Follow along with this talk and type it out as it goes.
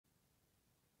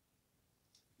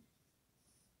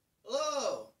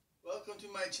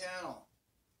to my channel.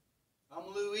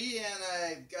 I'm Louie and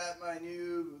I've got my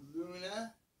new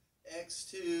Luna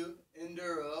X2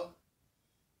 Enduro.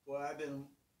 Boy, I've been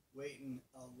waiting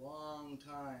a long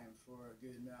time for a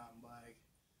good mountain bike.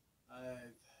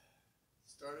 I've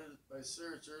started my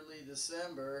search early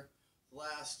December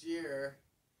last year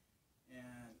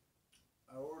and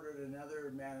I ordered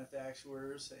another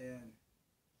manufacturer's and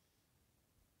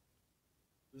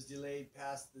was delayed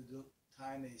past the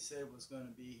time they said it was going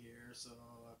to be here, so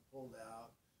I pulled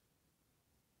out.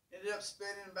 Ended up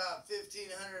spending about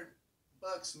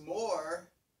 $1,500 more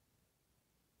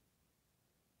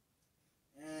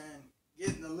and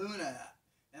getting the Luna.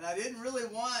 And I didn't really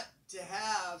want to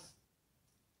have,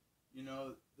 you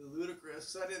know, the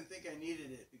Ludicrous, because I didn't think I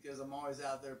needed it, because I'm always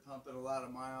out there pumping a lot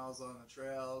of miles on the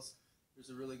trails. There's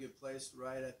a really good place to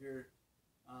ride up here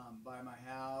by my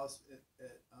house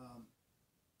at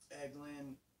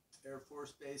Eglin Air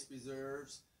Force Base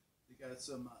Reserves. They got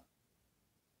some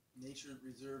nature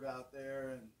reserve out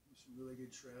there and some really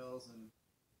good trails,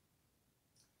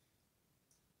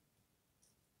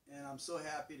 and I'm so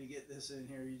happy to get this in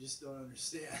here. You just don't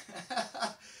understand.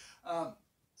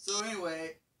 So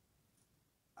anyway,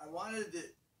 I wanted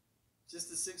just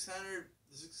the 600,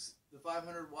 the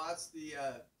 500 watts, the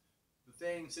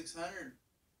Fame 600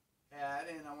 had,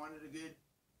 and I wanted a good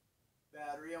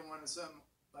battery. I wanted something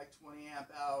like 20 amp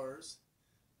hours,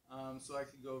 so I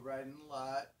could go riding a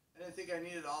lot. I didn't think I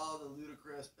needed all the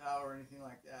ludicrous power or anything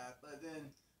like that. But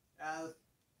then,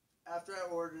 after I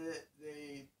ordered it,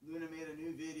 Luna made a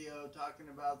new video talking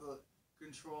about the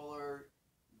controller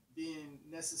being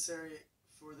necessary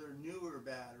for their newer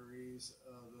batteries,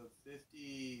 the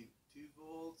 52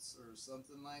 volts or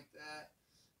something like that.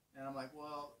 And I'm like,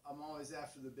 well, I'm always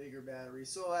after the bigger battery,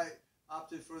 so I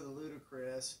opted for the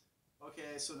ludicrous.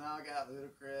 Okay, so now I got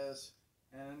ludicrous,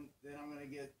 and then I'm going to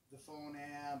get the phone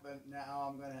amp, and now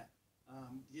I'm going to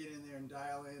get in there and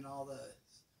dial in all the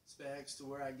specs to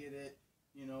where I get it,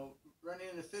 you know,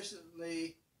 running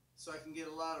efficiently so I can get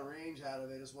a lot of range out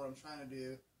of it is what I'm trying to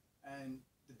do, and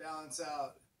to balance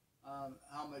out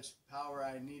how much power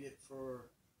I need it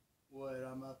for what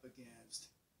I'm up against.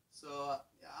 So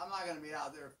yeah, I'm not going to be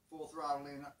out there full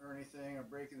throttling or anything or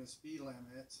breaking the speed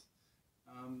limits.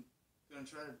 I'm going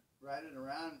to try to ride it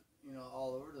around, you know,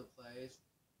 all over the place.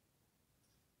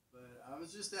 But I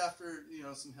was just after, you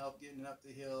know, some help getting up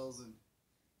the hills and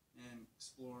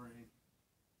exploring.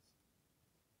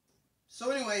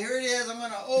 So anyway, here it is. I'm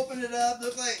going to open it up.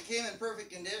 Looks like it came in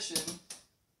perfect condition.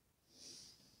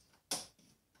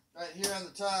 Right here on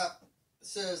the top, it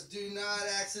says, "Do not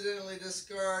accidentally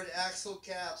discard axle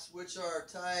caps which are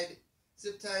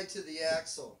zip tied to the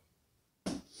axle."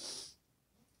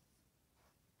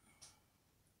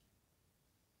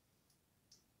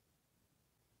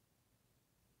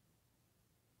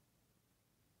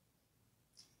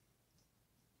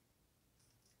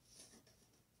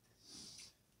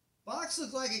 Box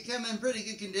looks like it came in pretty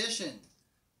good condition.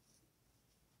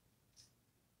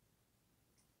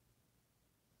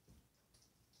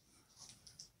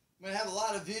 I'm going to have a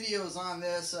lot of videos on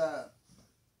this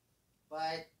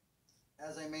bike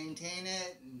as I maintain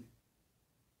it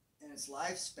and its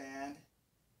lifespan.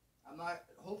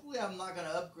 Hopefully I'm not going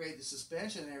to upgrade the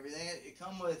suspension and everything. It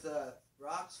comes with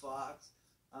rock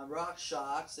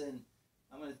shocks, and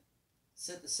I'm going to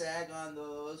set the sag on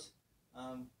those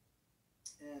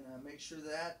and make sure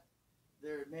that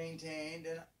they're maintained,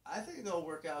 and I think they'll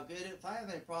work out good. If I have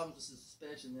any problems with the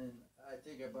suspension, then I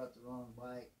think I bought the wrong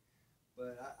bike.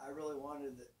 But I really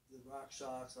wanted the rock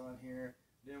shocks on here.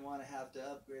 Didn't want to have to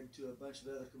upgrade to a bunch of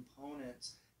other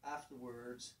components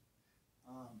afterwards.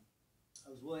 I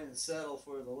was willing to settle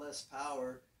for the less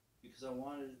power because I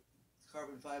wanted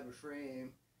carbon fiber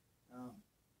frame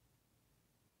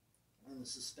and the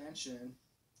suspension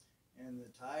and the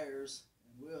tires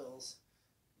and wheels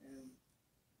and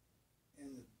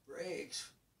the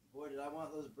brakes. Boy, did I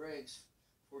want those brakes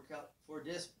for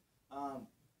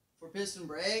piston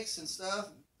brakes and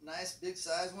stuff. Nice big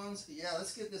size ones. Yeah,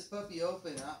 let's get this puppy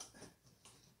open up.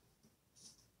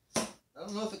 I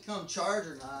don't know if it comes charged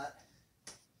or not,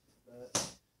 but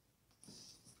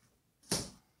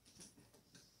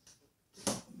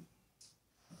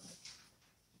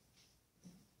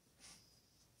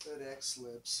FedEx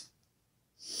slips.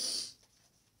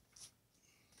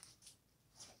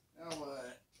 Now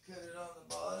what? Cut it on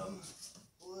the bottom,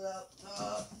 pull it out the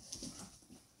top,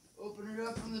 open it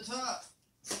up from the top.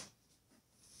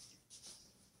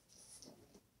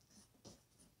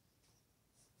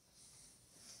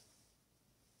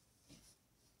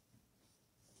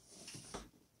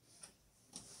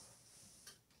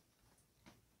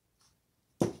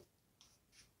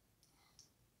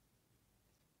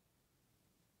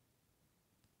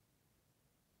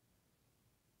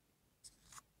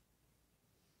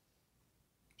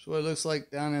 That's what it looks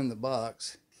like down in the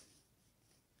box.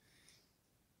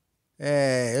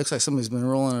 Hey, it looks like somebody's been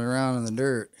rolling it around in the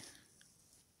dirt.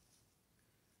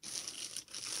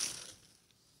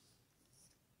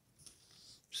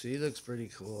 See, it looks pretty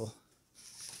cool.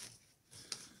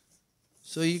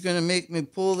 So you're gonna make me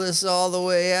pull this all the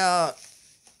way out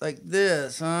like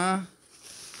this, huh?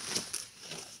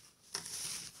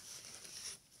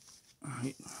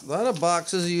 A lot of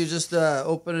boxes you just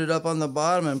open it up on the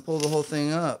bottom and pull the whole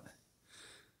thing up.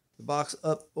 The box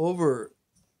up over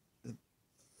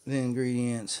the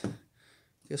ingredients.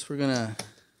 Guess we're gonna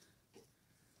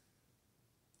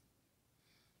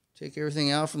take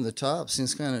everything out from the top.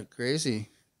 Seems kind of crazy.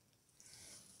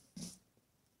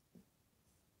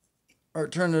 Or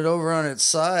turn it over on its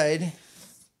side.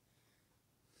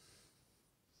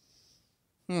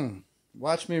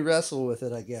 Watch me wrestle with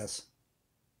it, I guess.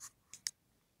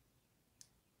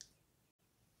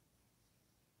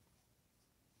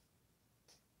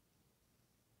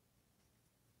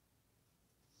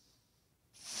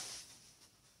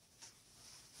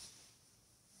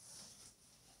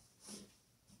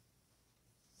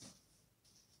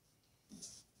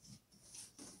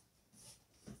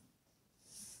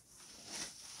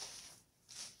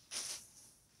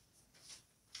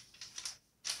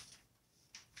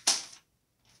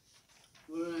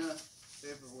 Luna,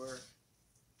 paperwork.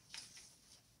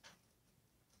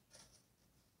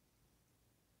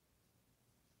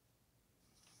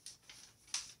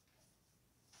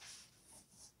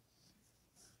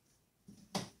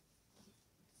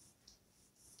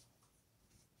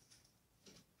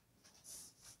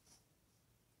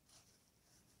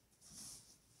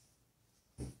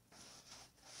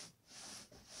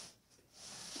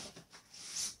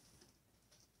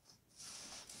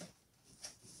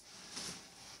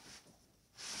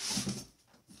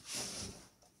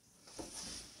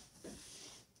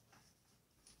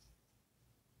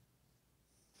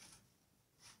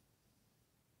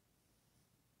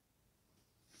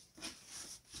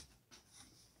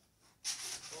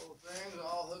 Whole thing's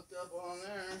all hooked up on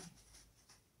there.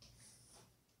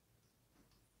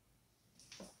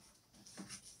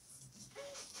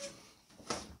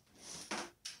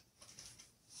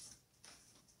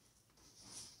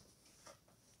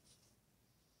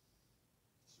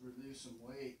 Let's reduce some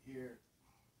weight here.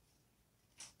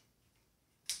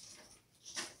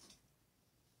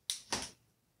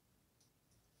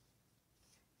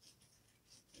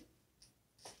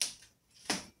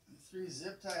 The 3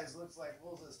 zip ties looks like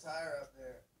holds this tire up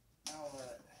there. Now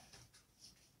what?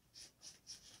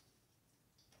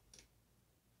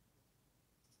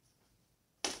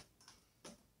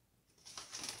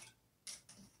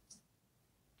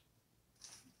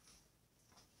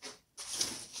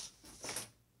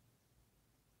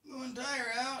 Moving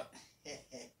tire out.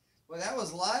 Well, that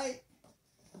was light.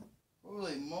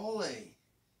 Holy moly.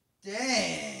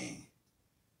 Dang.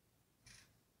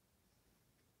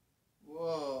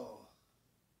 Whoa.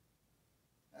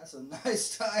 That's a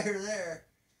nice tire there.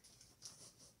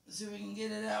 Let's see if we can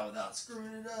get it out without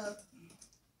screwing it up.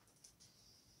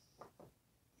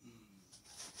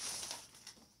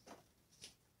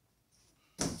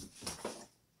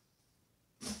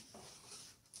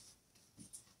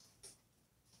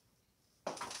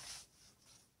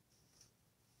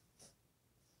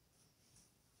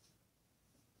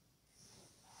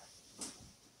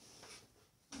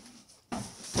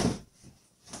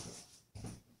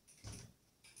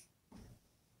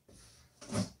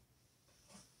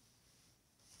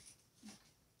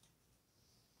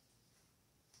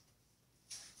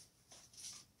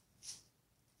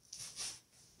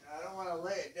 I don't want to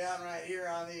lay it down right here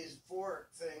on these fork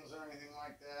things or anything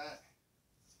like that.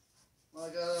 Well, I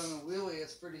got it on the wheelie,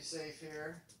 it's pretty safe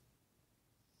here.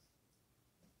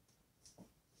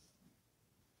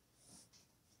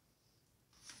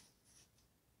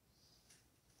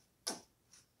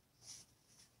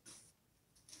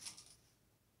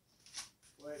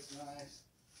 Quite nice.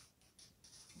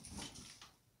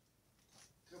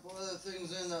 A couple other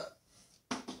things in the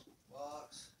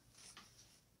box.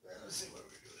 Let's see what we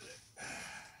do with it.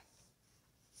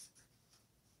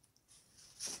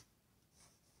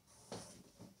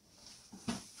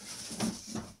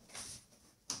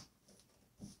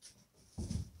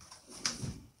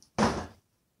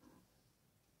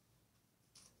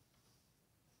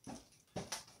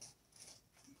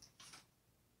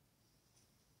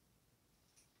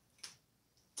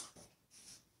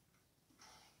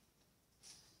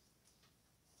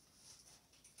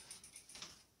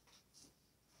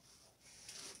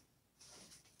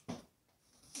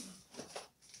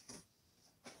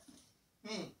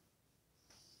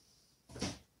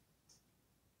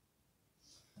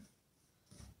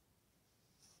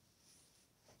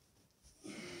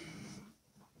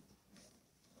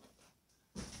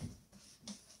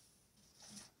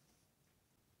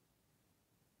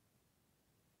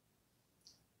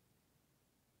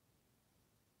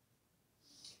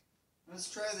 Let's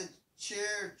try the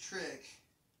chair trick.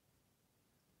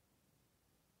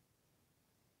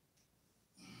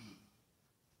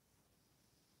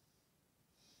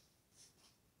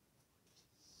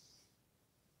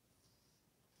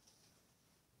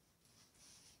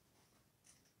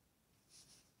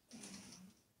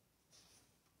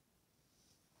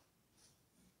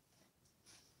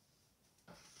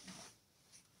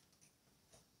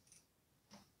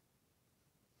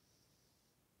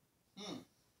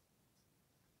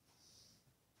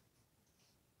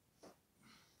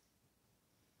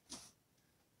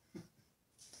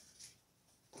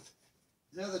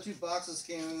 The other two boxes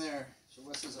came in there. So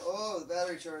what's this? Oh, the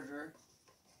battery charger.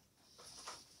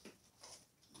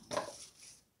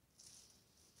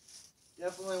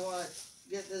 Definitely want to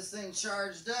get this thing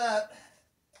charged up.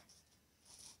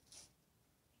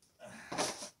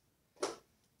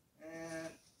 And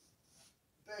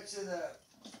bet you the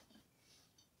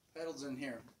pedals in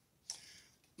here.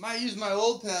 Might use my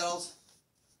old pedals.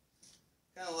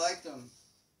 Kind of like them.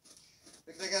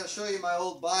 I think I got to show you my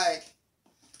old bike.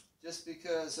 Just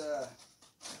because it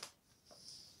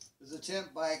was a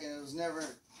temp bike and it was never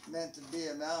meant to be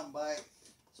a mountain bike.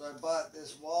 So I bought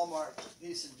this Walmart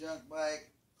piece of junk bike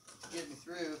to get me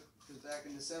through. Because back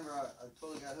in December I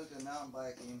totally got hooked on mountain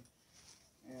biking.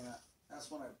 And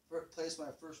that's when I placed my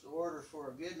first order for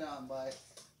a good mountain bike.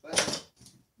 But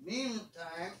in the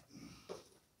meantime,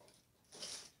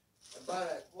 I bought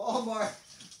a Walmart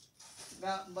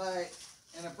mountain bike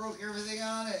and I broke everything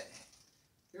on it.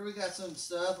 Here we got some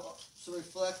stuff, some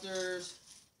reflectors.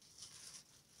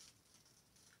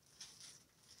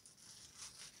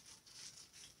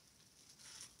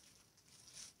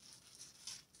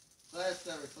 That's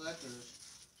got reflectors.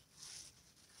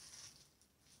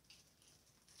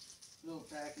 Little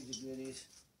package of goodies.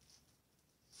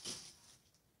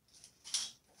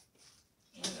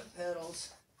 And the pedals.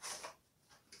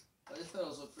 Oh, these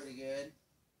pedals look pretty good.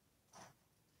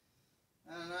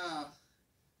 I don't know.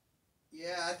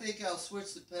 Yeah, I think I'll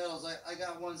switch the pedals. I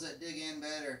got ones that dig in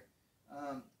better.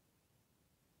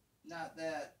 Not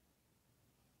that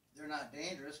they're not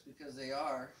dangerous, because they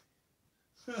are.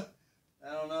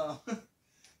 I don't know.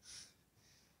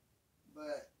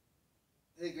 But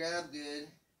they grab good.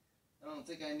 I don't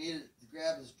think I needed to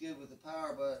grab as good with the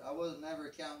power, but I wasn't ever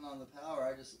counting on the power.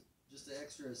 I just the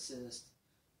extra assist.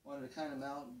 Wanted to kind of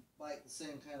mountain bike the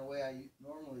same kind of way I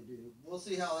normally do. We'll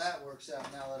see how that works out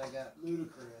now that I got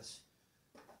ludicrous.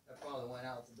 I probably went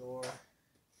out the door.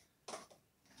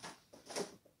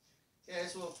 Okay,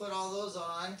 so we'll put all those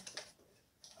on.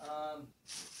 And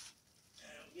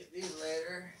we'll get these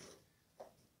later.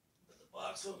 Put the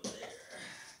box over there.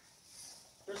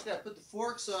 First, got to put the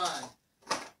forks on.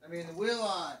 I mean, the wheel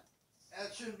on.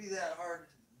 That shouldn't be that hard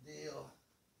to deal.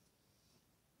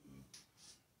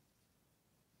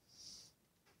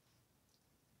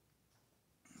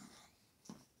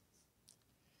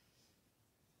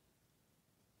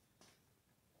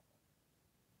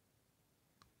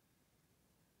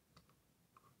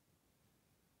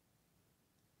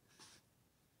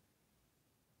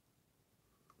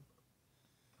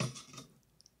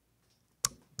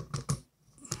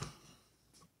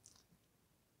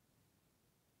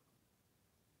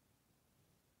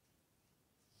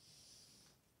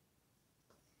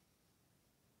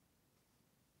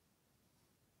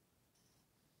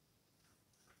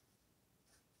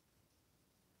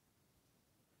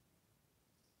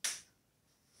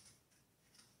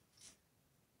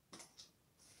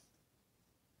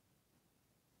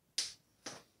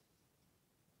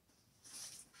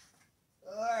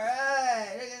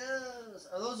 Alright, look at those.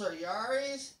 Those are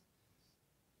Yaris?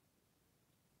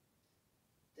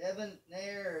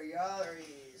 Debonair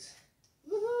Yaris.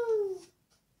 Woohoo!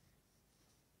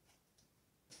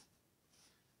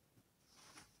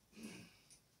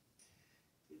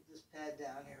 Keep this pad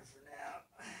down here for now.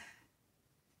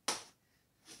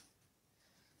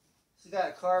 It's got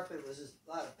a carpet with just a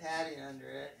lot of padding under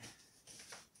it.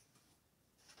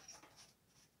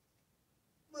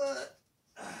 But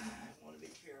I want to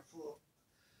be careful.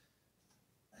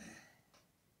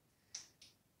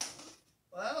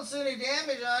 Well, I don't see any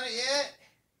damage on it yet.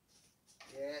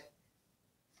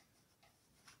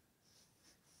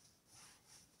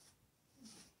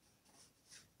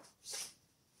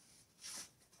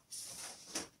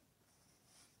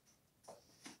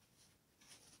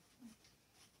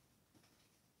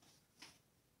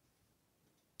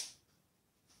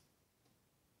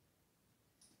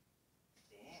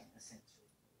 Damn, this thing's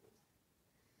really cool.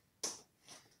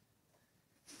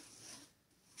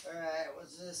 Alright,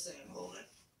 what's this thing holding?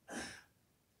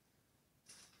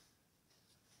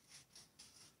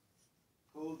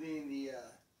 Holding the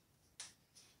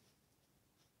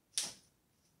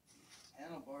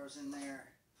handlebars in there,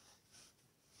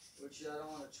 which I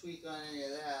don't want to tweak on any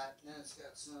of that. And then it's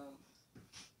got some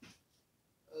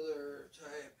other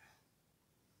type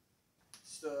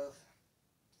stuff.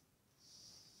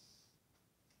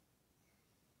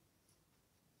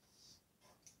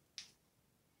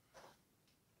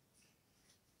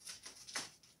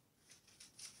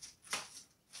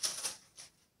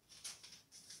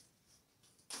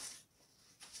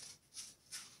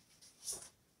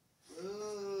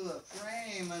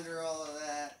 Under all of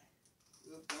that.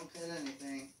 Oop, don't cut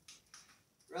anything.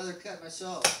 Rather cut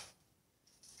myself.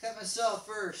 Cut myself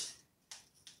first.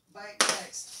 Bite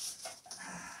next.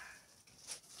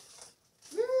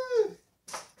 Woo!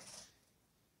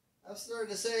 I'm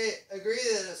starting to agree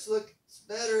that it looks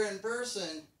better in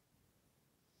person.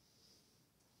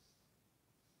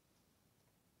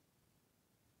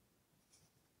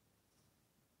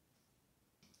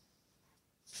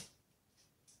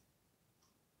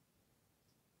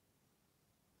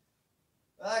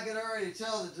 I can already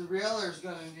tell that the derailleur is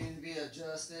going to need to be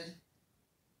adjusted.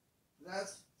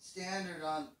 That's standard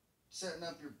on setting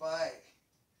up your bike.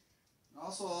 And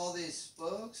also all these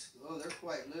spokes, oh, they're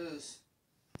quite loose.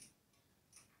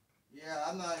 Yeah,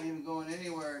 I'm not even going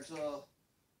anywhere until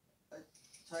I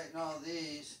tighten all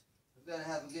these. I've got to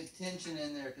have a good tension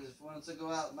in there, because once I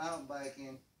go out mountain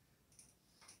biking,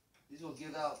 these will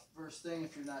give out first thing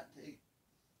if you're not taking.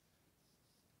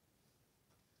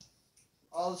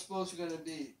 All the spokes are going to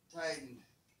be tightened.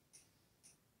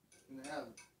 I'm going to have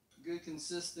good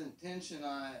consistent tension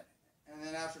on it. And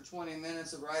then after 20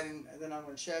 minutes of riding, then I'm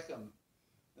going to check them.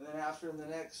 And then after the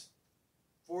next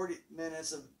 40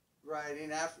 minutes of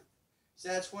riding, so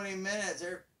that's 20 minutes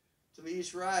there to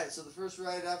each ride. So the first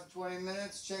ride after 20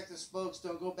 minutes, check the spokes.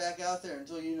 Don't go back out there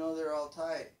until you know they're all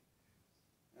tight.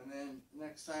 And then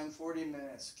next time 40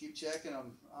 minutes, keep checking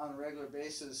them on a regular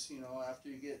basis, you know, after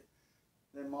you get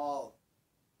them all,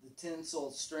 the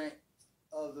tensile strength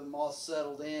of them all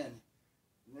settled in.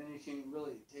 And then you can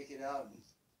really take it out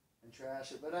and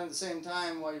trash it. But at the same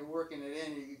time, while you're working it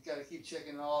in, you've got to keep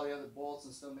checking all the other bolts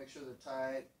and stuff, make sure they're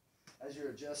tight as you're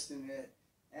adjusting it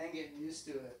and getting used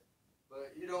to it.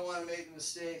 But you don't want to make the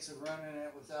mistakes of running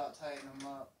it without tightening them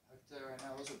up. I can tell you right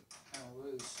now, those are kind of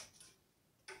loose.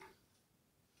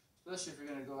 Especially if you're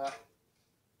going to go out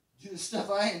do the stuff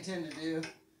I intend to do.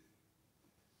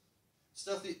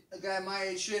 Stuff that a guy my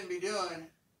age shouldn't be doing.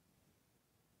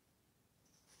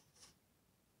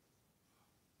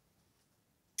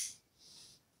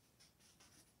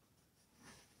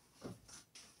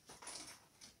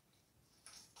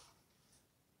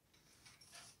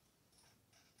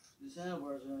 These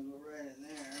handlebars are going to go right in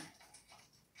there.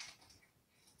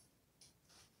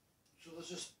 So let's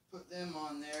just put them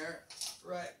on there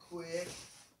right quick.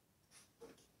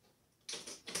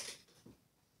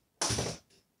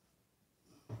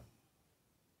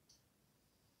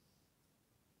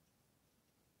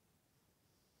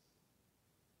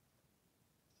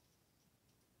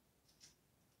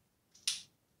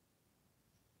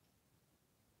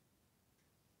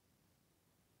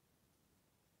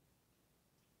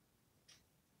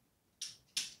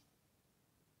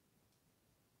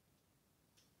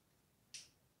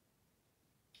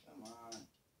 Come on.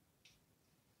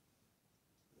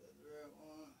 That's the right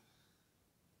one.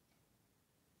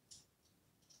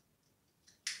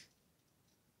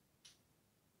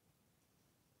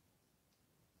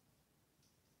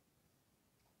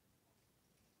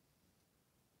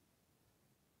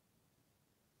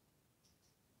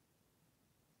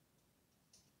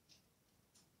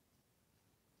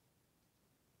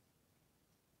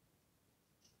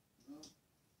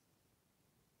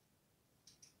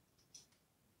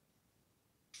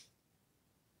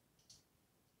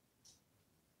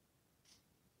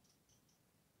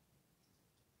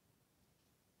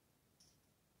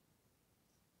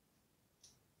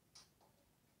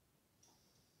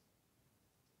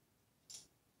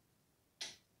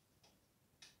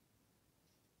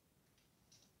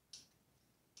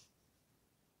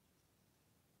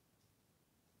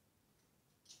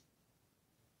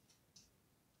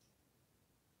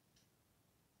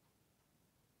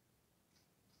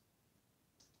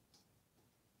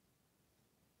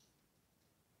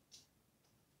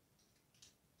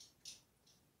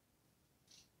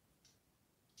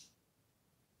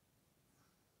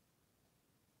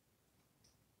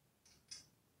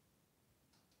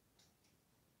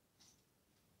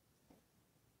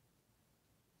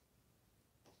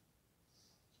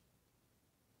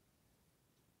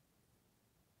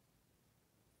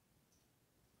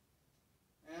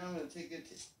 And I'm going to take good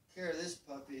care of this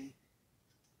puppy.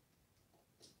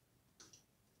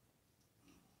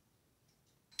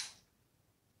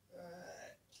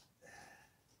 Alright.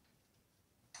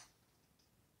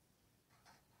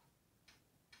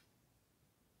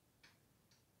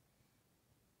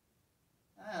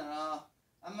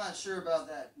 not sure about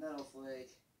that metal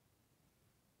flake.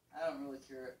 I don't really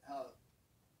care how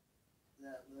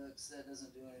that looks. That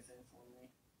doesn't do anything for me.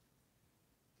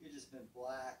 It could just been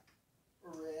black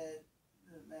or red.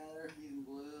 Doesn't matter. Even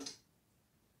blue.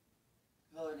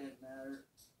 Color didn't matter.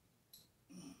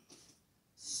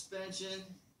 Suspension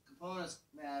components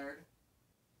mattered.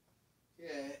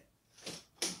 Okay.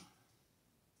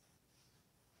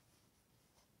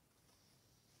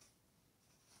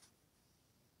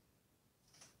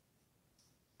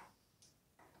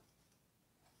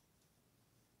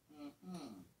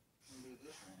 I'll do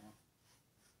this right now.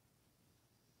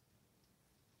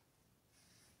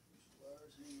 There's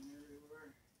wires hanging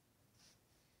everywhere.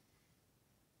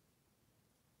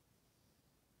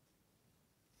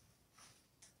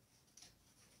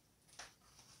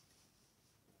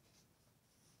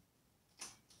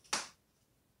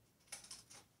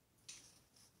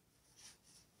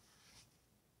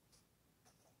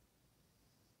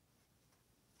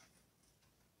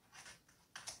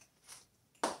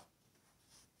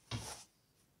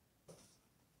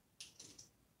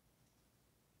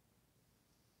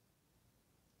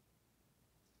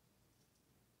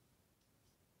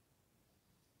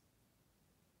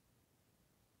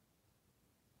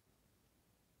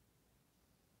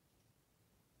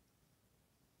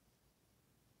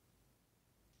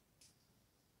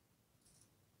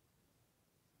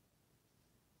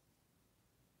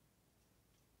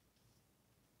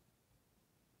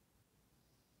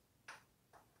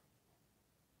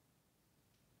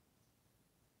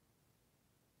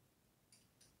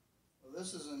 Well,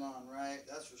 this isn't on right,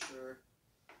 that's for sure.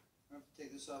 I have to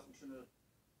take this off and turn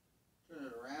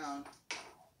it around.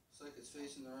 Looks like it's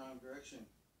facing the wrong direction.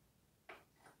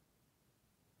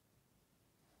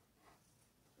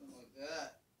 Something like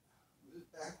that. Move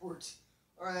it backwards.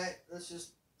 Alright, let's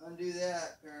just undo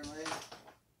that apparently.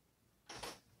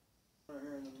 Right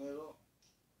here in the middle.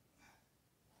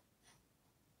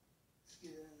 Let's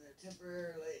get it in there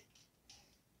temporarily.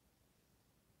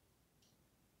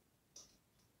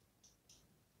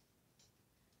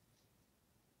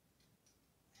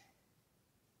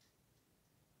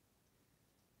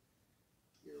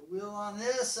 Get a wheel on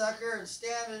this sucker and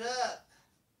stand it up.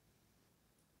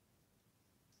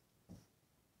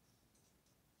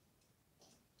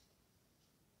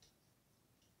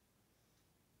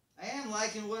 I am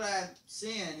liking what I'm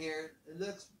seeing here. It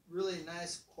looks really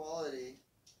nice quality.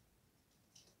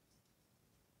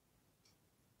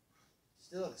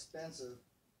 Still expensive.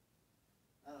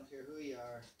 I don't care who you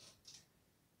are.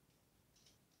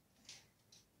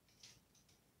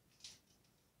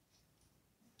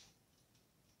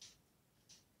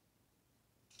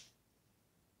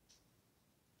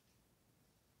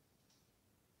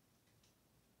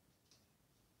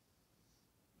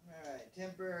 Alright,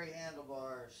 temporary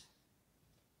handlebars.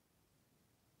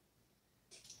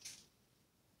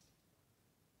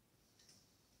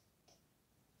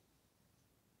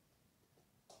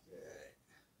 Okay.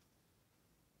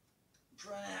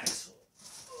 Front axle.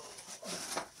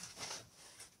 Oh.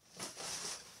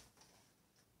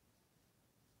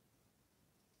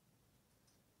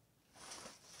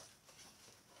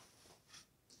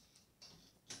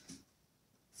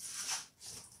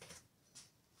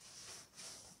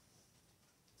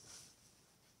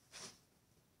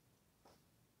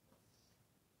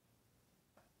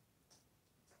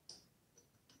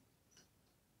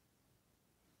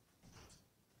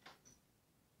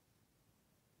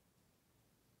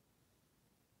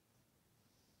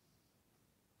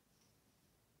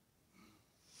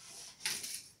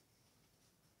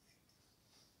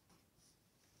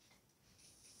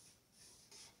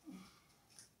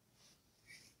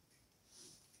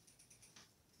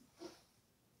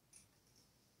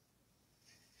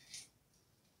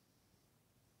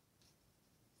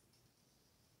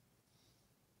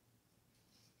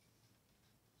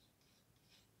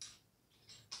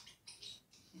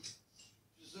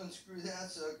 Just unscrew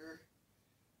that sucker.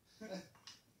 That's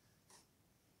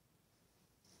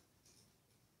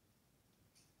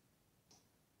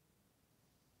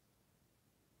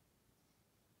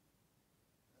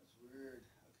weird.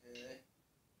 Okay.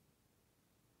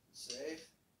 Safe.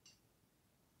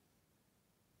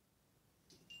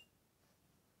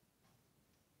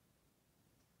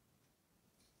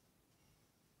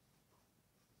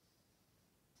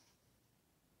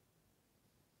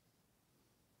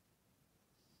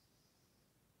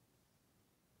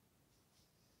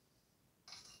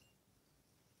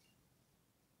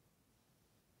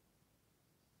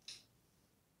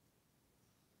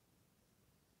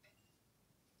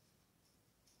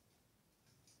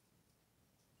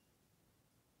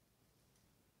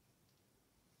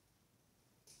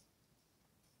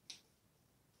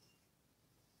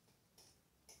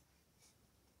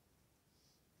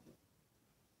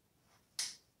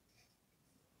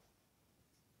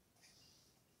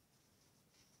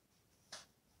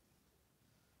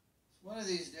 One of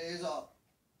these days I'll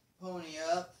pony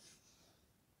up.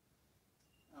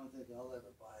 I don't think I'll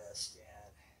ever buy a stand.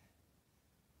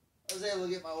 I was able to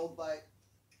get my old bike,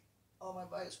 all my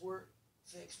bikes work,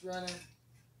 fixed, running.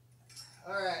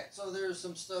 Alright, so there's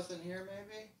some stuff in here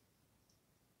maybe.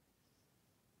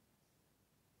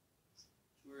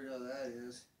 It's weird how that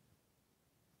is.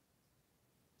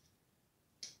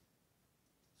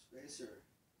 Spacer.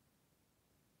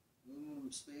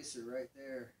 Aluminum spacer right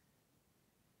there.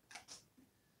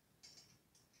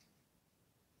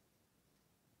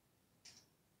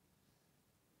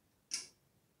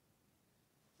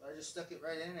 So I just stuck it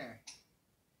right in there.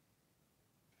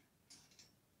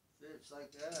 Fits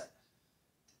like that.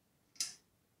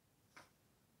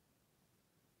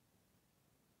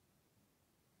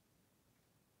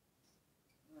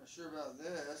 I'm not sure about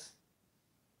this.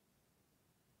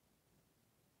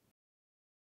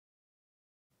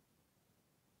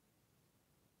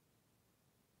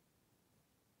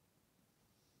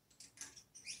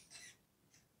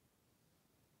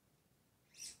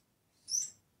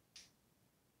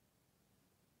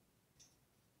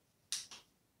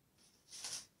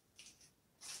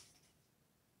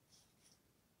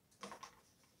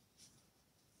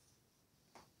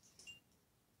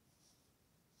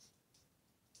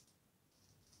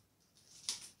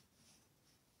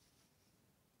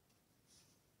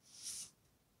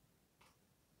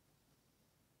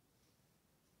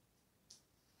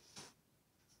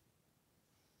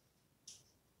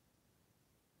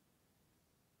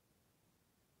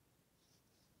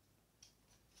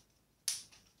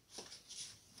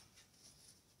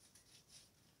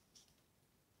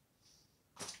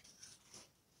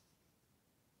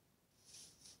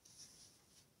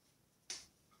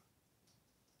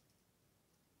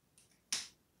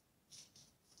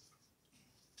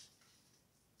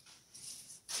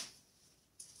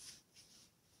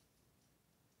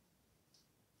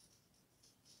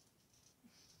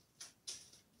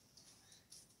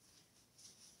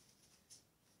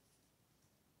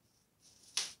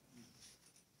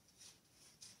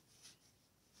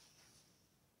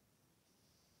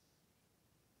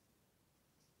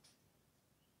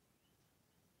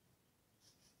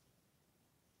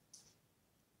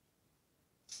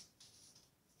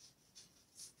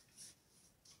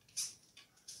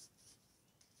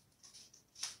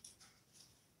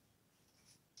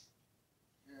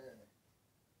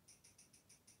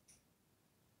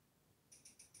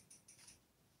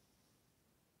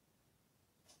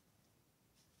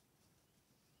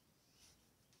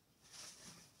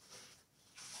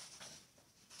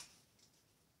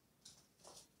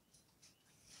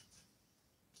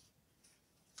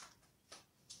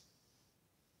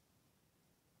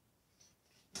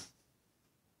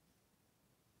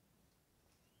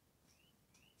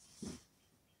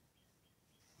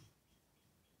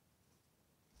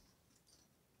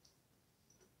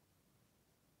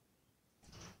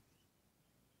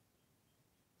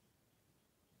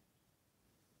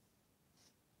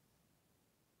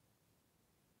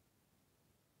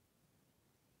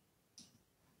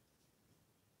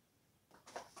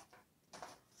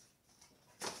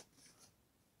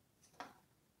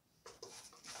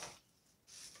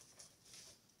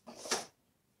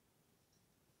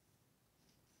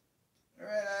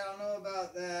 Alright, I don't know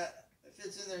about that. It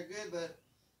fits in there good, but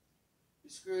you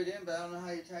screw it in, but I don't know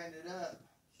how you tighten it up.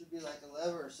 Should be like a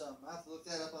lever or something. I'll have to look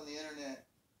that up on the internet.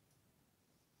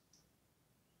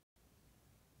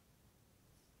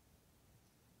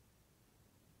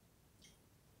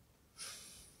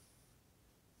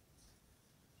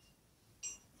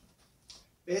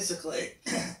 Basically,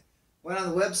 went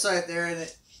on the website there and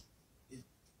it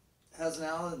has an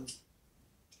Allen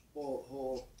bolt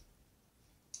hole.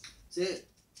 That's it.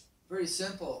 Pretty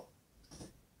simple.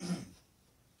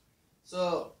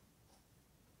 So,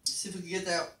 see if we can get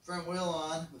that front wheel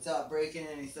on without breaking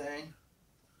anything.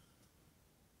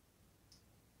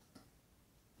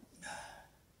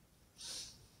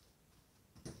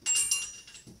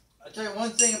 I'll tell you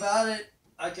one thing about it,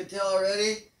 I can tell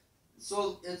already.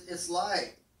 So it's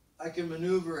light. I can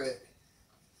maneuver it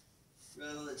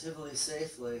relatively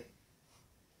safely.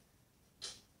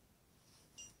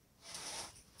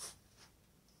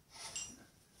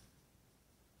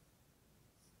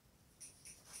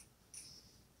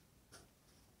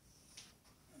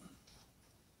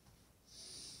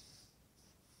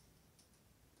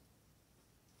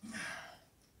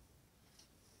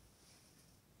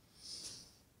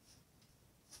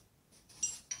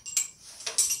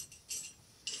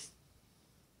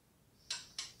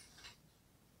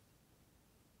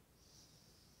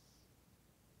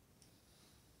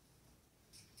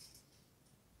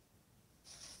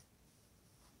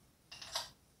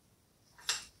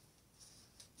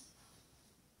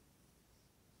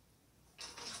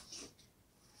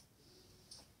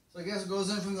 I guess it goes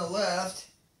in from the left.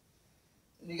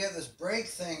 And you got this brake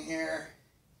thing here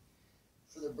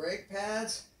for the brake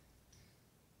pads.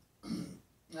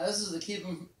 Now this is to keep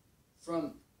them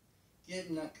from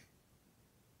getting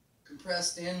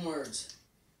compressed inwards.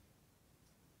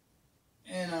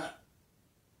 And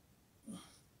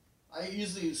I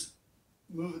usually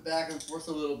move it back and forth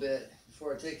a little bit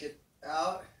before I take it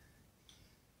out.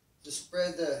 Just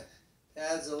spread the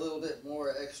pads a little bit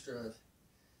more extra,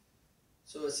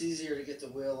 so it's easier to get the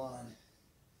wheel on.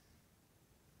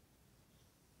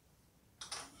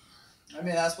 I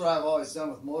mean, that's what I've always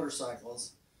done with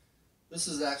motorcycles. This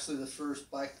is actually the first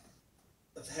bike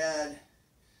I've had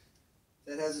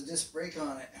that has a disc brake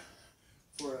on it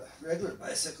for a regular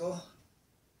bicycle.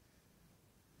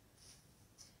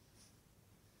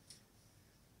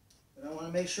 But I want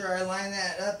to make sure I line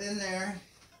that up in there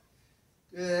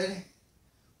good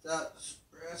without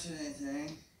scratching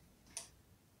anything.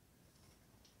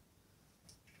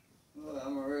 Oh,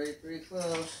 I'm already pretty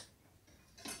close.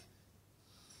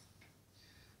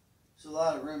 There's a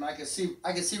lot of room. I can see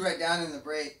right down in the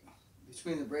brake,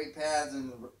 between the brake pads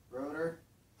and the rotor.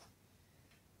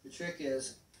 The trick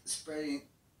is spreading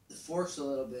the forks a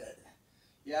little bit.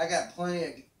 Yeah, I got plenty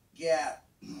of gap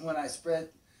when I spread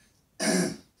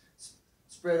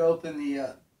open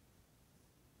the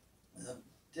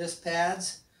disc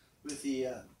pads with the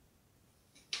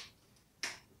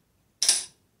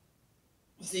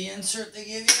insert they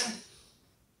give you.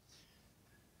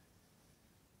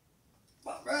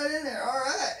 Pop right in there. All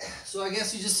right. So I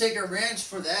guess you just take a wrench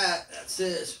for that. That's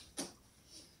it.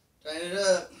 Tighten it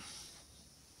up.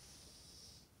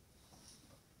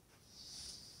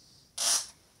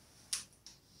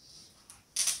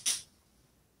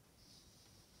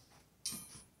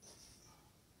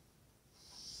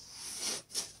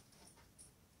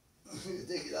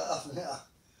 Take it off now.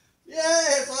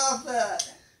 Yeah, it's off that.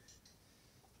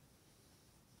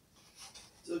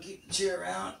 So keep the chair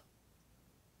around.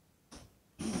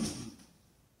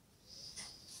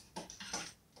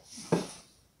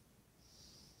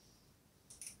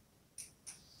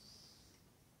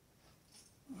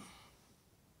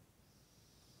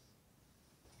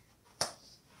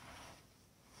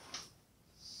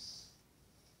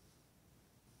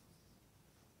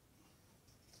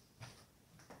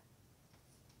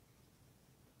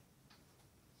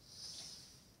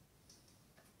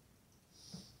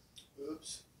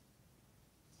 Oops.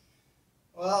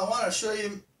 Well, I want to show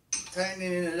you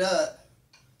tightening it up.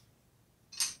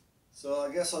 So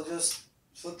I guess I'll just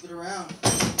flip it around.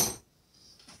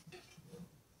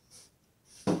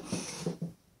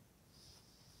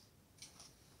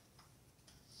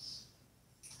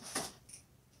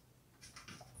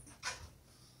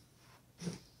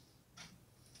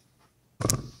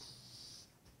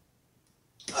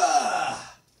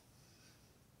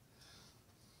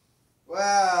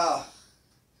 Wow.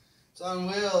 It's on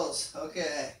wheels.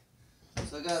 Okay.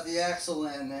 So I got the axle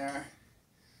in there.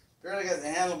 Barely got the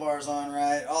handlebars on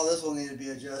right. All this will need to be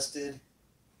adjusted.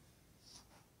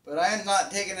 But I am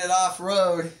not taking it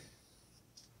off-road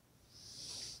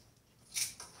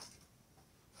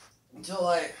until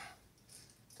I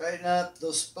tighten up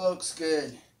those spokes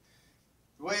good.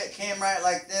 The way it came right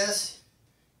like this,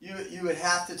 you would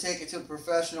have to take it to a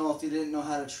professional if you didn't know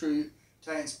how to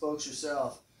tighten spokes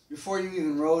yourself before you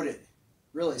even rode it.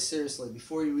 Really, seriously,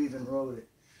 before you even rode it.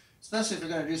 Especially if you're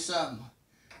going to do something.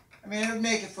 I mean, it would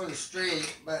make it for the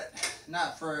street, but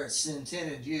not for its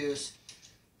intended use.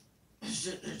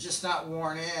 They're just not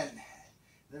worn in.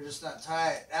 They're just not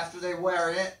tight. After they wear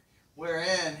in, then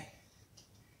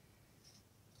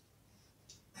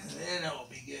it will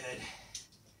be good.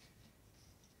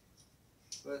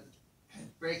 But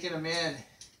breaking them in.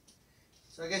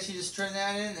 So I guess you just turn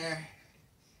that in there.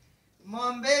 Come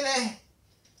on, baby.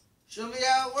 Show me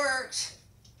how it works.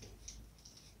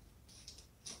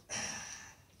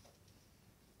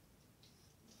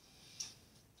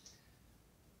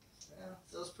 Well,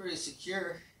 feels pretty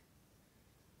secure.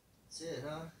 That's it,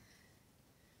 huh?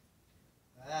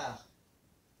 Wow.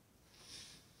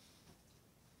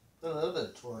 Put a little bit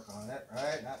of torque on it,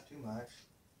 right? Not too much.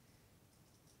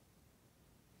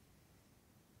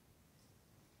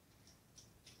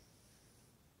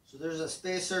 So there's a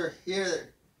spacer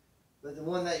here, but the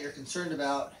one that you're concerned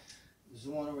about is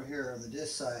the one over here on the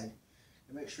disc side.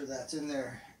 And make sure that's in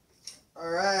there. All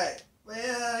right,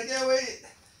 man, I can't wait.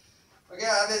 Okay,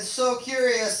 I've been so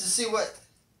curious to see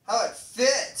how it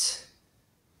fits.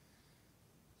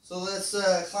 So let's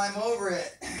climb over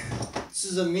it. This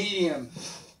is a medium,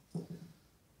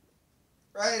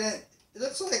 right? And it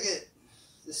looks like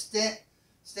the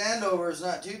stand over is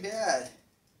not too bad.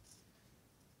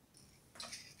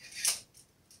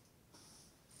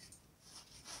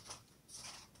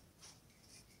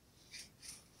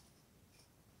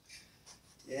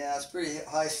 Yeah, it's pretty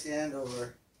high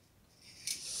standover.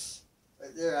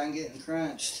 Right there, I'm getting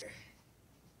crunched.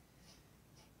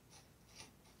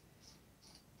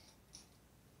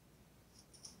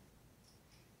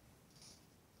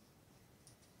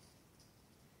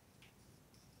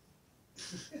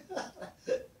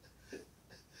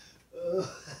 Oh,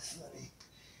 that's funny.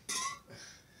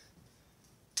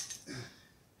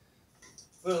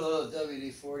 Put a little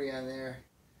WD-40 on there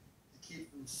to keep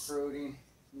from corroding,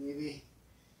 maybe.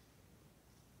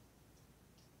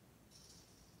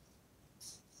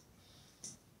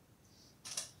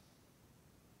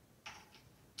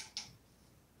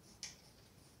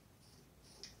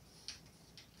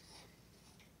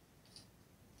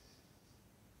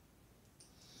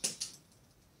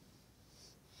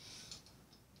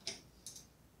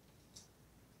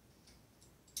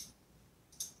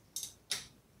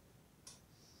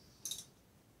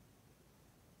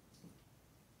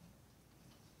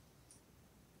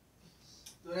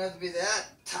 Don't have to be that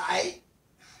tight.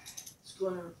 It's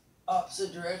going in the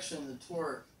opposite direction, the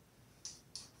torque.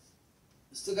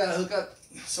 Still got to hook up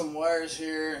some wires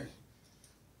here and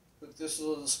hook this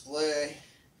little display.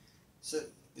 Set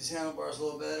these handlebars a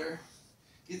little better.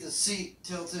 Get the seat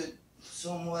tilted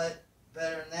somewhat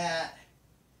better than that.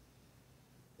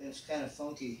 And it's kind of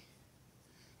funky.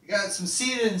 You got some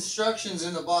seated instructions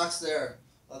in the box there.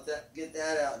 Get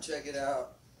that out and check it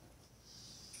out.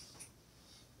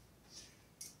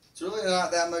 It's really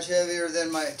not that much heavier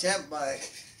than my temp bike.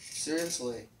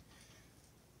 Seriously.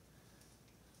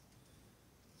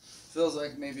 Feels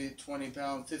like maybe 20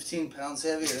 pounds, 15 pounds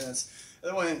heavier. That's the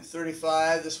other one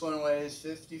 35. This one weighs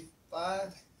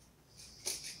 55.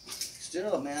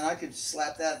 Still, man, I could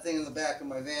slap that thing in the back of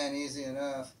my van easy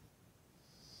enough.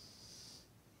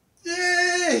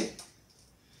 Yay!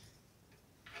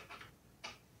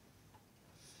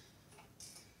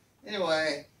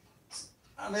 Anyway,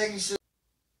 I'm making sure.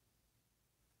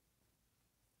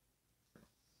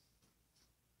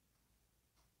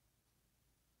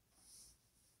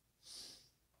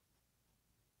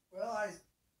 Well, I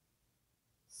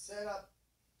set up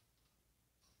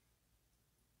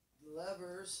the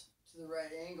levers to the right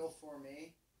angle for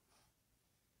me.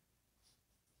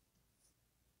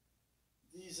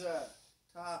 These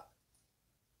top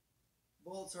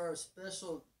bolts are a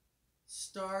special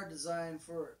star design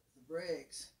for the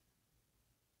brakes.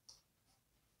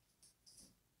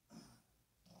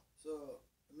 So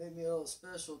it made me a little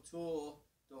special tool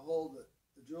to hold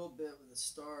the drill bit with a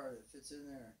star that fits in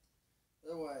there.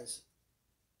 Otherwise,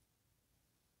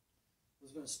 I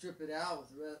was going to strip it out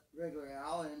with regular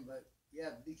Allen, but yeah,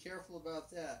 be careful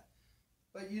about that.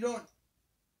 But you don't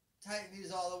tighten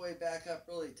these all the way back up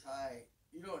really tight.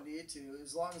 You don't need to,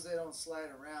 as long as they don't slide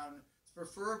around. It's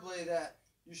preferably that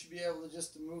you should be able to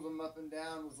just move them up and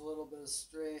down with a little bit of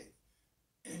strength,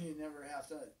 and you never have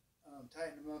to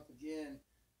tighten them up again.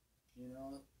 You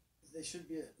know, they should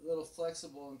be a little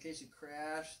flexible in case you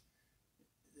crash.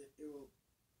 It will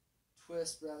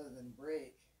twist rather than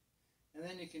break, and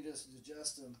then you can just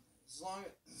adjust them as long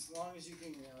as you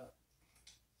can.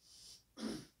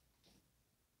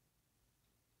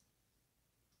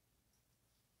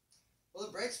 Well,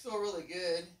 the brakes feel really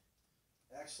good,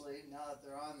 actually, now that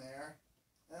they're on there.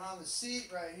 And on the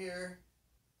seat right here,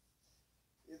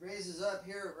 it raises up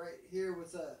here, right here,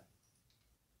 with another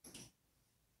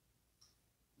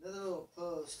little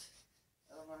post.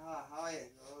 I don't know how high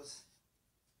it goes,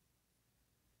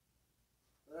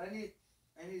 but I needed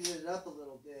it up a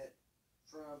little bit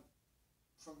from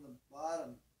the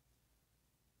bottom.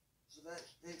 So that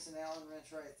takes an Allen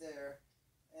wrench right there.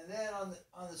 And then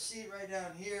on the seat right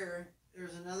down here,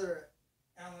 there's another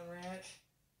Allen wrench.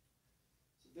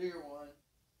 It's a bigger one.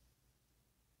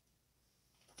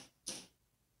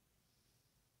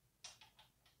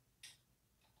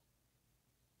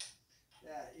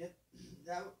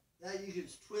 That you can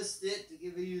twist it to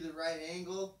give you the right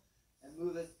angle and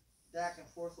move it back and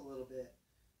forth a little bit.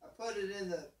 I put it in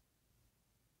the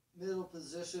middle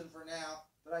position for now,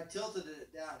 but I tilted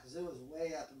it down because it was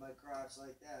way up in my crotch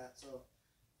like that. So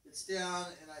it's down,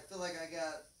 and I feel like I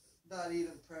got about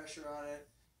even pressure on it.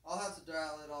 I'll have to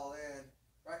dial it all in.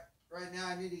 Right now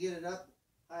I need to get it up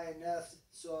high enough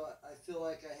so I feel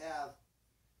like I have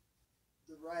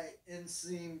the right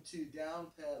inseam to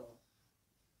down pedal.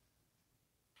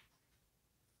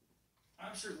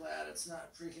 I'm sure glad it's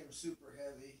not freaking super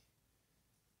heavy,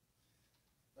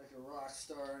 like a rock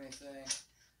star or anything.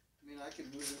 I mean, I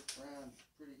could move it around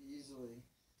pretty easily.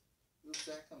 Oops,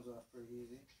 that comes off pretty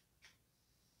easy.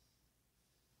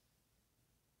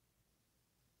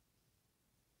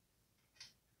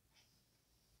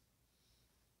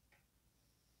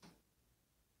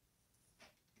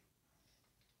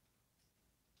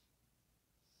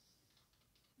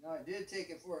 Now I did take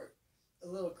it for a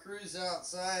little cruise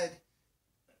outside.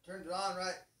 Turned it on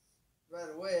right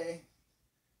away.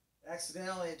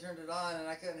 Accidentally I turned it on and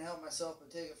I couldn't help myself but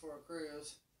take it for a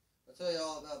cruise. I'll tell you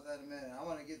all about that in a minute. I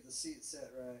want to get the seat set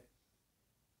right.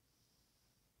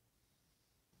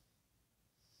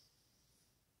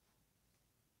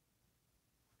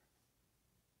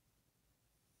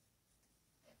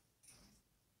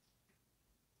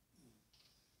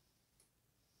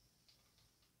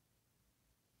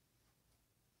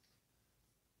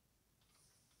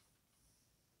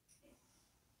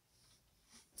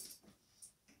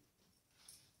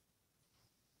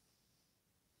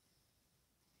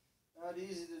 Not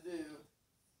easy to do.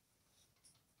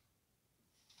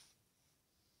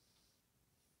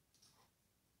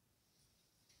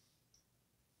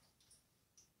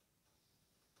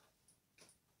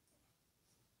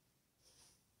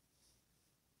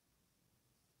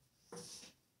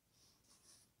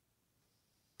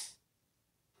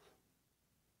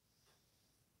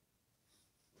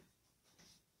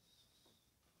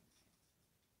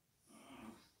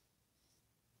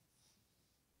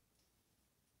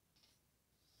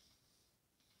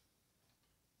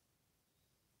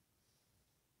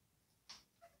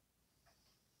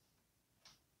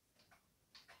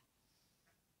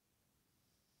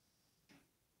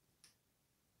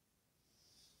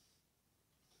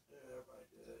 There, I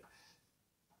did it.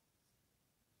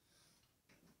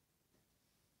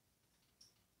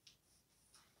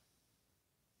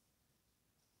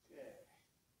 Okay.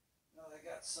 Now I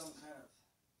got some kind of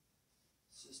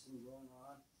system going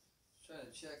on. Just trying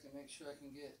to check and make sure I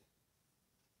can get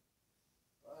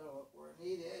vital up where I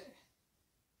need it.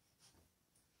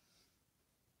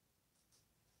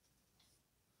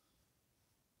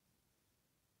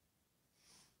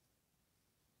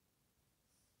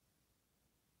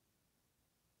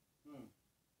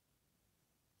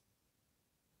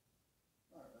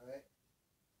 Alright.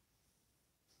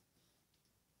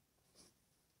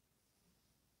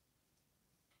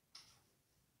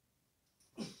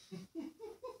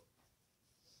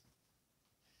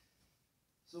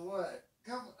 So what?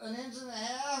 An inch and a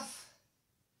half?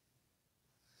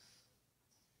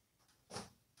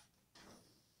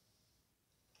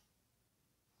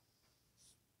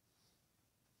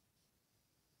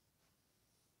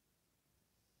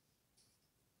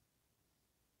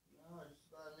 No, just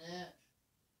about an inch.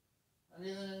 Not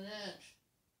even an inch.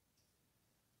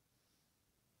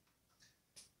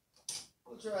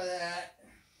 We'll try that.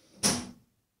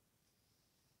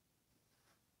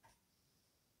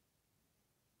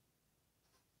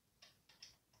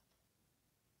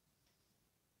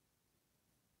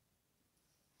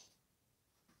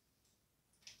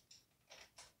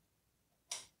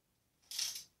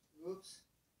 Oops.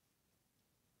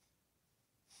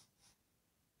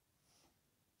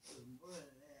 More than an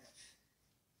inch.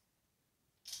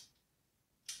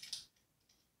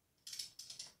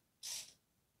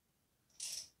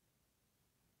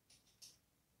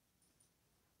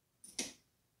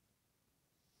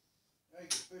 Now you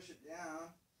can push it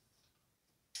down.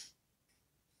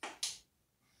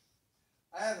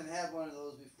 I haven't had one of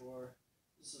those before.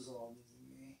 This is all new to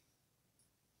me.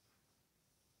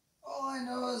 All I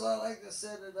know is I like to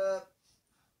set it up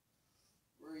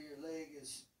where your leg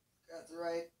is got the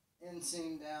right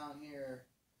inseam down here.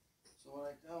 So when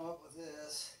I come up with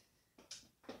this,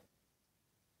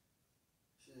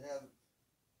 should have,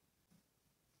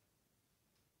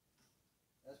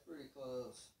 that's pretty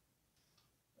close.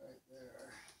 Right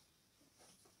there.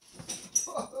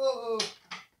 Whoa!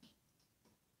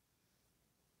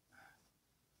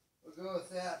 We'll go with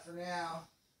that for now.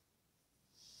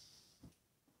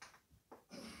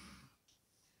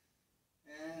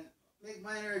 And make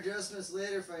minor adjustments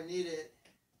later if I need it.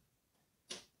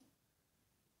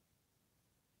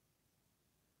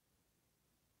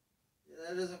 Yeah,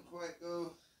 that doesn't quite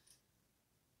go.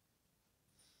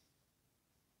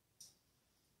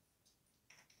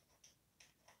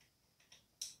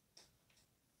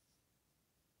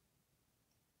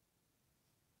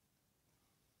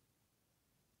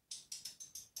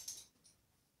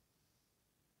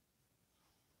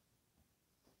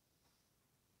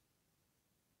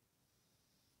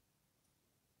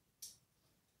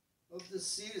 Hope this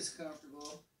seat is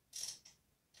comfortable.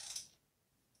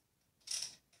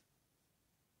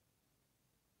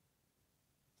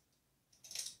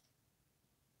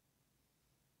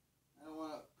 I don't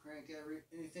want to crank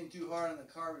anything too hard on the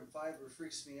carbon fiber. It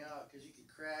freaks me out because you can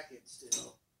crack it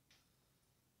still.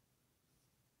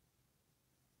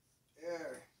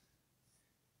 There.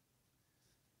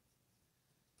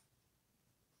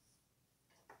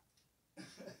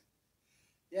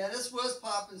 Yeah, this was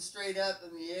popping straight up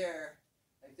in the air.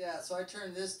 I like that. So I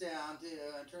turned this down too.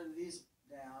 I turned these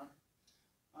down.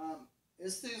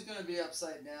 This thing's going to be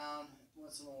upside down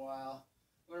once in a while.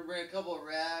 I'm going to bring a couple of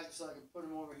rags so I can put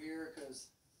them over here, because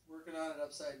working on it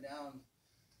upside down,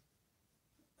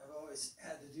 I've always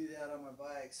had to do that on my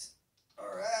bikes.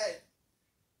 Alright,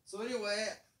 so anyway,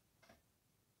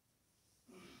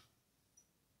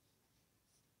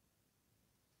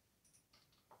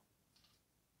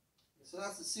 so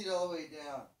that's the seat all the way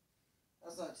down.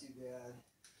 That's not too bad.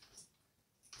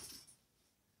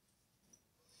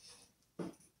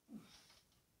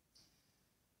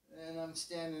 And I'm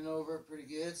standing over it pretty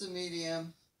good. It's a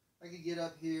medium. I could get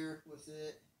up here with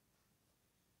it.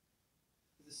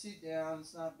 With the seat down,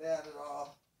 it's not bad at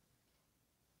all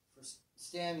for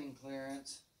standing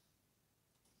clearance.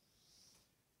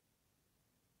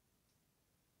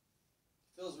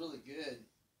 Feels really good.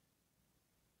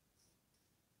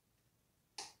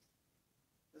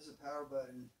 There's a power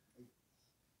button.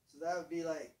 So that would be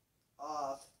like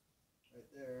off right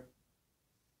there.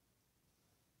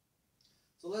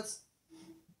 So let's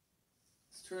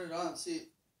turn it on and see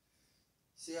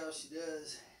how she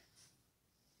does.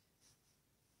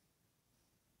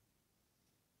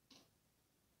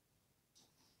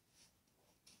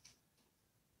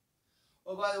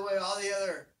 Oh, by the way, all the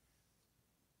other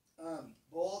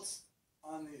bolts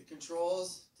on the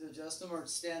controls to adjust them are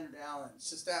standard Allen. It's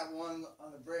just that one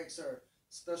on the brakes are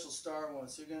special star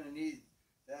ones, so you're going to need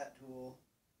that tool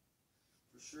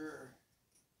for sure.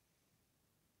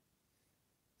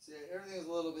 See, everything's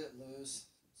a little bit loose,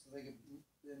 so they can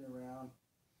bend around.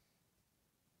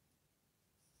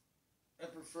 I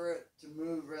prefer it to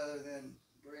move rather than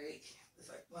break.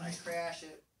 When I crash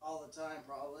it all the time,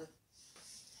 probably.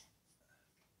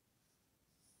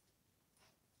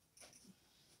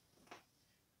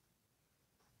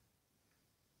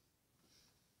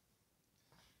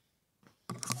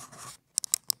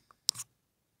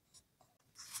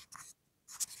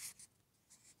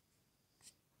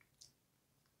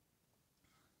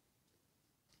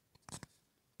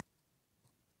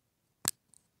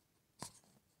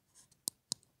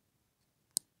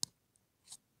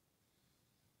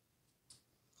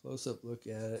 Close-up look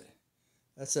at it.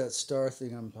 That's that star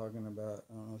thing I'm talking about.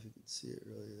 I don't know if you can see it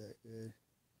really that good.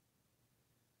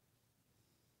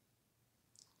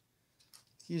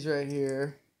 Keys right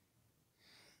here.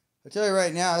 I tell you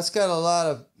right now, it's got a lot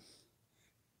of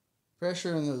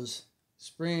pressure in those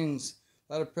springs.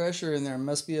 A lot of pressure in there.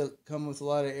 Must be come with a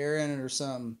lot of air in it or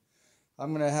something.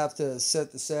 I'm going to have to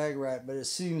set the sag right, but it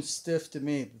seems stiff to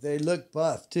me. They look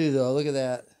buff too, though. Look at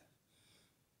that.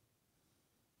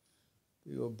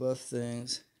 Big old buff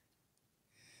things.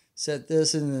 Set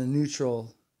this in the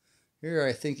neutral. Here,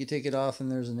 I think you take it off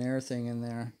and there's an air thing in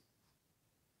there.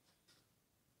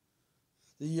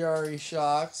 The Yari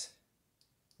shocks.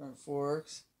 Front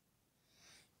forks.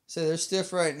 So they're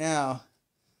stiff right now.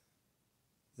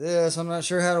 This, I'm not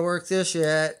sure how to work this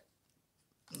yet.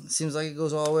 It seems like it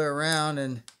goes all the way around,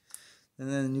 and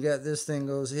then you got this thing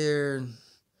goes here, and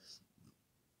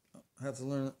I have to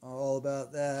learn all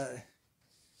about that.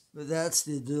 But that's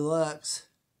the deluxe.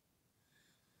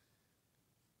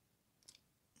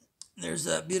 There's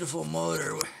that beautiful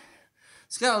motor.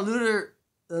 It's got a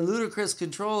ludicrous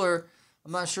controller.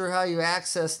 I'm not sure how you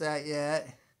access that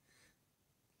yet,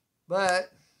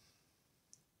 but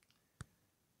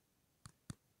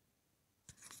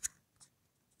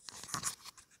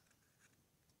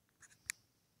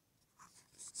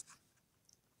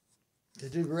the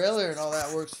derailleur and all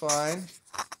that works fine.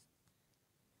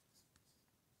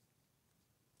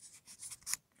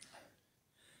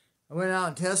 I went out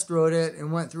and test rode it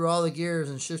and went through all the gears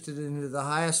and shifted it into the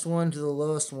highest one to the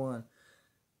lowest one.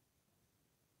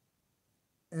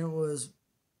 And it was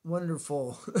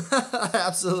wonderful.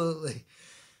 Absolutely.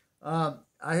 I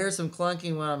hear some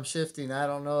clunking when I'm shifting. I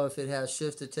don't know if it has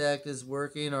shift detect is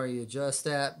working or you adjust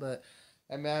that, but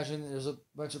I imagine there's a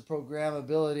bunch of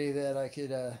programmability that I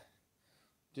could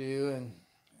do, and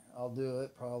I'll do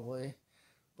it probably.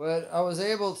 But I was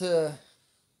able to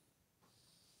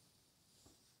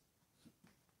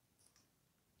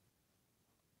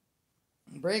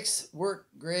brakes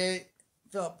worked great,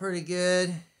 felt pretty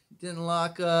good, didn't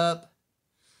lock up.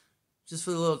 Just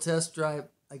for the little test drive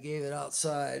I gave it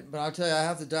outside. But I'll tell you, I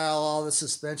have to dial all the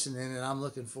suspension in, and I'm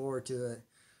looking forward to it.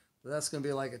 But that's going to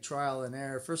be like a trial and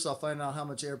error. First I'll find out how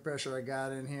much air pressure I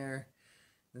got in here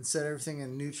and set everything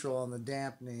in neutral on the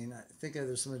dampening. I think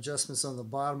there's some adjustments on the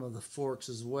bottom of the forks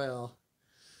as well,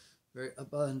 right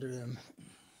up under them.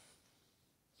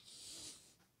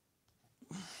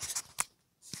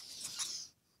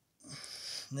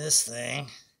 This thing.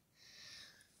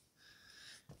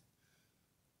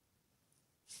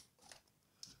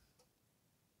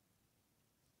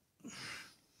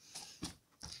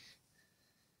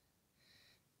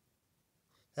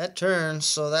 That turns,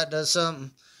 so that does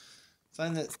something.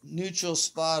 Find the neutral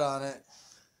spot on it.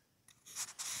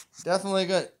 Definitely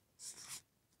good.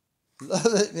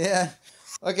 Love it, man.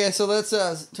 Okay, so let's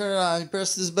turn it on.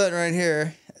 Press this button right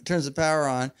here. It turns the power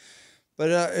on. But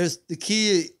the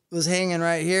key was hanging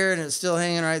right here, and it's still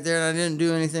hanging right there, and I didn't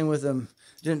do anything with them.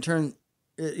 Didn't turn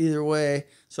it either way.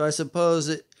 So I suppose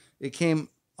it came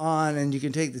on, and you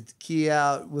can take the key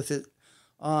out with it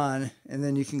on, and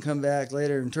then you can come back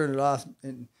later and turn it off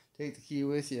and take the key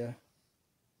with you.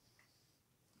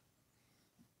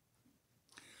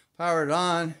 Power it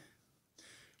on.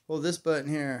 Hold this button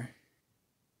here.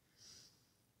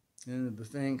 And the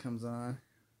thing comes on.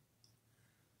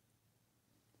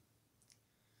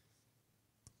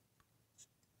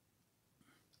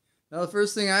 Now the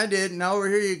first thing I did, now over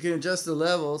here you can adjust the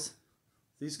levels.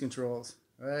 These controls,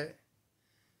 right?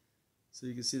 So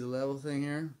you can see the level thing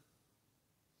here.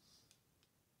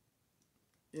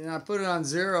 And I put it on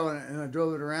 0 and I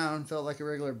drove it around. Felt like a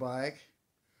regular bike.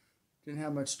 Didn't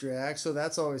have much drag, so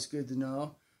that's always good to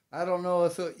know. I don't know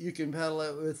if you can pedal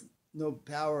it with no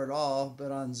power at all,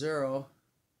 but on 0,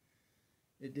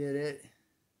 it did it. It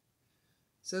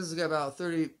says it's got about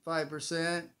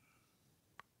 35%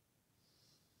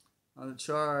 on the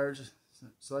charge.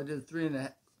 So I did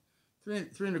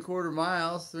 3.25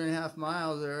 miles, 3.5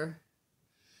 miles there.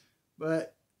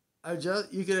 But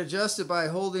you could adjust it by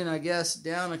holding, I guess,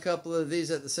 down a couple of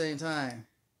these at the same time.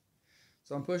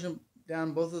 So I'm pushing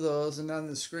down both of those, and then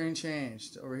the screen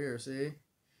changed over here, see?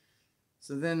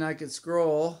 So then I could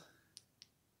scroll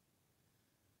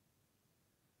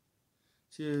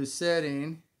to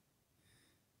setting,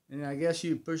 and I guess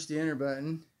you push the enter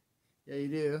button. Yeah, you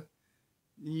do.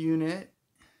 The unit.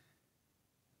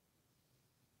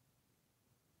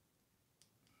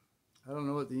 I don't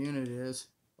know what the unit is.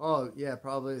 Oh, yeah,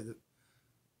 probably the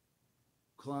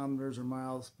kilometers or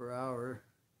miles per hour.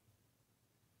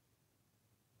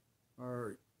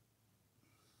 Or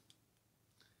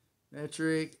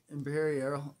metric,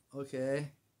 imperial. Okay.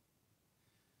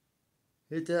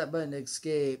 Hit that button to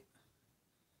escape.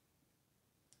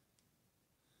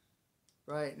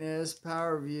 Brightness,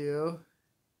 power view.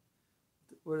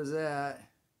 What is that?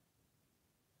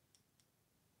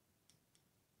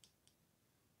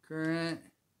 Current,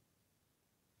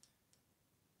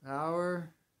 power,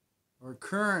 or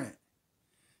current.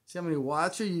 See how many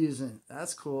watts you're using.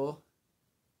 That's cool.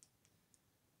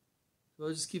 So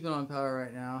we'll just keep it on power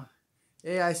right now.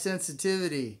 AI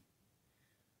sensitivity.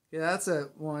 Okay, that's a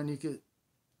one you could.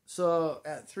 So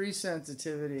at 3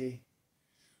 sensitivity,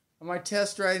 on my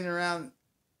test riding around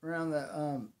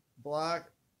the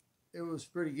block, it was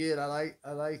pretty good. I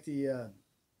like the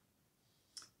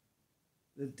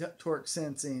torque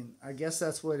sensing. I guess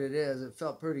that's what it is. It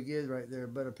felt pretty good right there.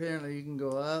 But apparently you can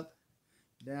go up,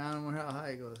 down. I wonder how high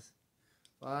it goes.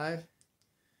 5.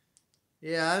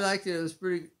 Yeah, I liked it. It was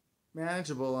pretty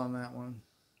manageable on that one.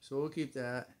 So we'll keep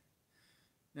that.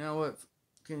 Now what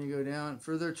can you go down?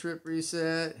 Further trip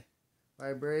reset,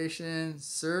 vibration,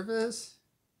 service,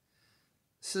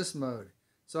 assist mode.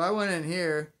 So I went in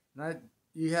here, and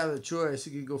you have a choice.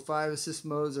 You could go 5 assist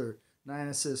modes or 9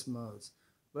 assist modes.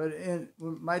 But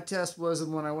my test was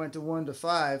when I went to 1 to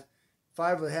 5,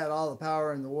 5 had all the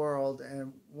power in the world,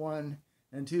 and 1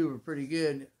 and 2 were pretty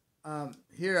good.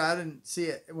 Here I didn't see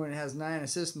it when it has 9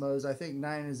 assist modes. I think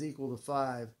 9 is equal to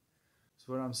 5. That's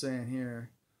what I'm saying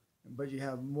here. But you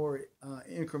have more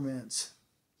increments.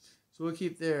 So we'll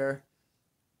keep there.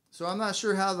 So I'm not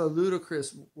sure how the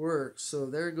ludicrous works. So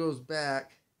there it goes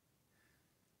back.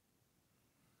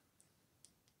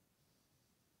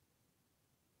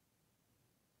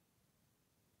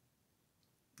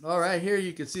 All right, here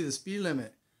you can see the speed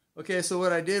limit. Okay, so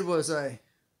what I did was I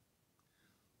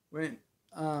went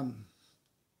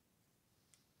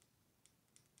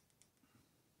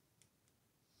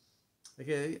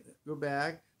okay, go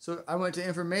back. So I went to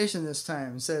information this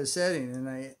time instead of setting, and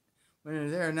I went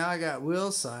in there. Now I got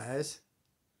wheel size.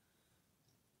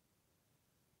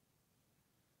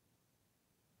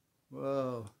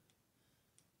 Whoa.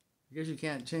 I guess you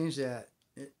can't change that.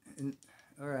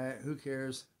 All right, who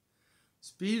cares?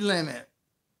 Speed limit.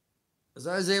 As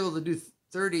I was able to do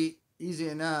 30 easy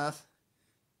enough.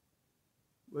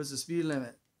 What's the speed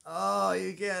limit? Oh,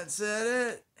 you can't set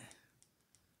it?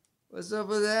 What's up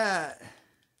with that?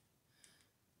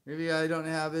 Maybe I don't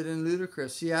have it in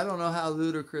Ludicrous. See, I don't know how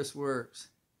Ludicrous works.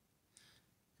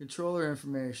 Controller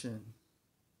information.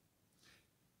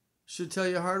 Should tell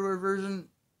you a hardware version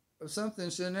of something,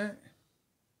 shouldn't it?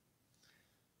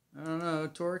 I don't know.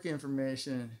 Torque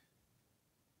information.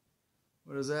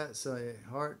 What does that say?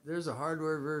 There's a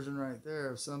hardware version right there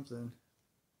of something.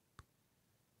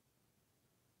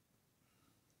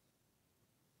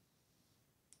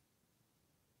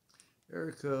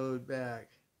 Error code back.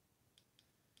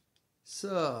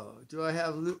 So, do I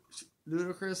have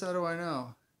ludicrous? How do I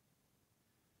know?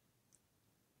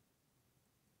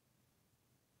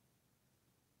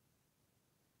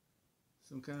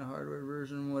 Some kind of hardware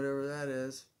version, whatever that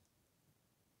is.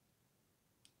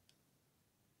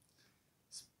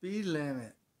 Speed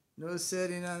limit. No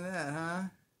setting on that, huh?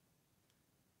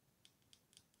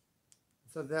 I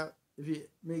thought that if you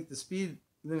make the speed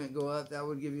limit go up, that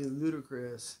would give you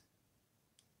ludicrous.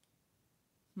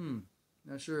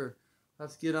 Not sure. I'll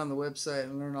have to get on the website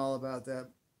and learn all about that.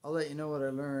 I'll let you know what I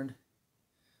learned.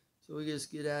 So we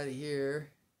just get out of here.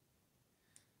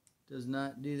 Does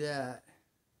not do that.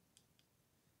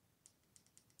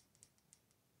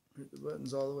 Hit the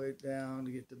buttons all the way down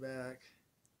to get to back.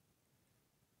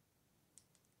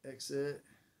 Exit.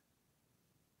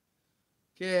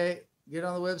 Okay, get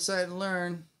on the website and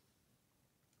learn.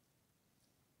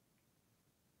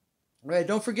 All right,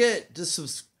 don't forget to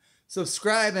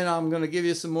subscribe, and I'm going to give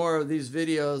you some more of these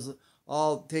videos,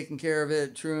 all taking care of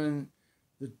it, truing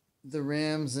the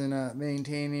rims and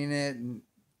maintaining it and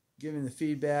giving the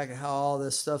feedback of how all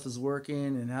this stuff is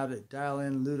working and how to dial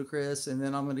in ludicrous. And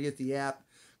then I'm going to get the app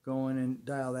going and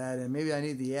dial that in. Maybe I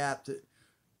need the app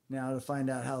now to find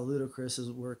out how ludicrous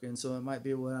is working, so it might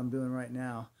be what I'm doing right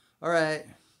now. All right,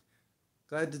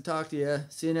 glad to talk to you.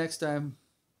 See you next time.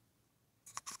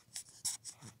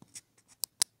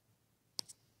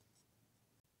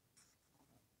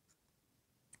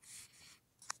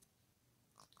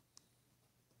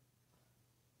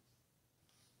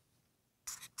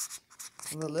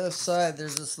 On the left side,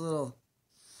 there's this little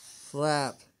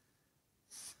flap.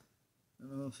 I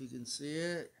don't know if you can see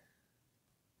it.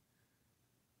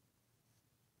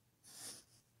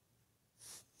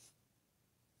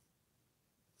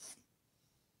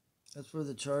 That's where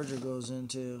the charger goes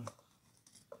into.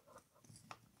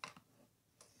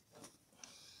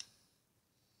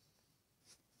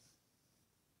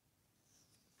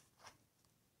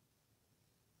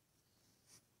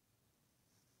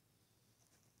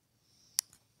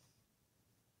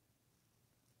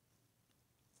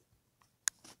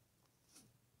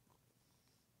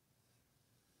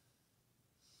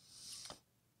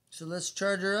 So let's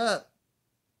charge her up.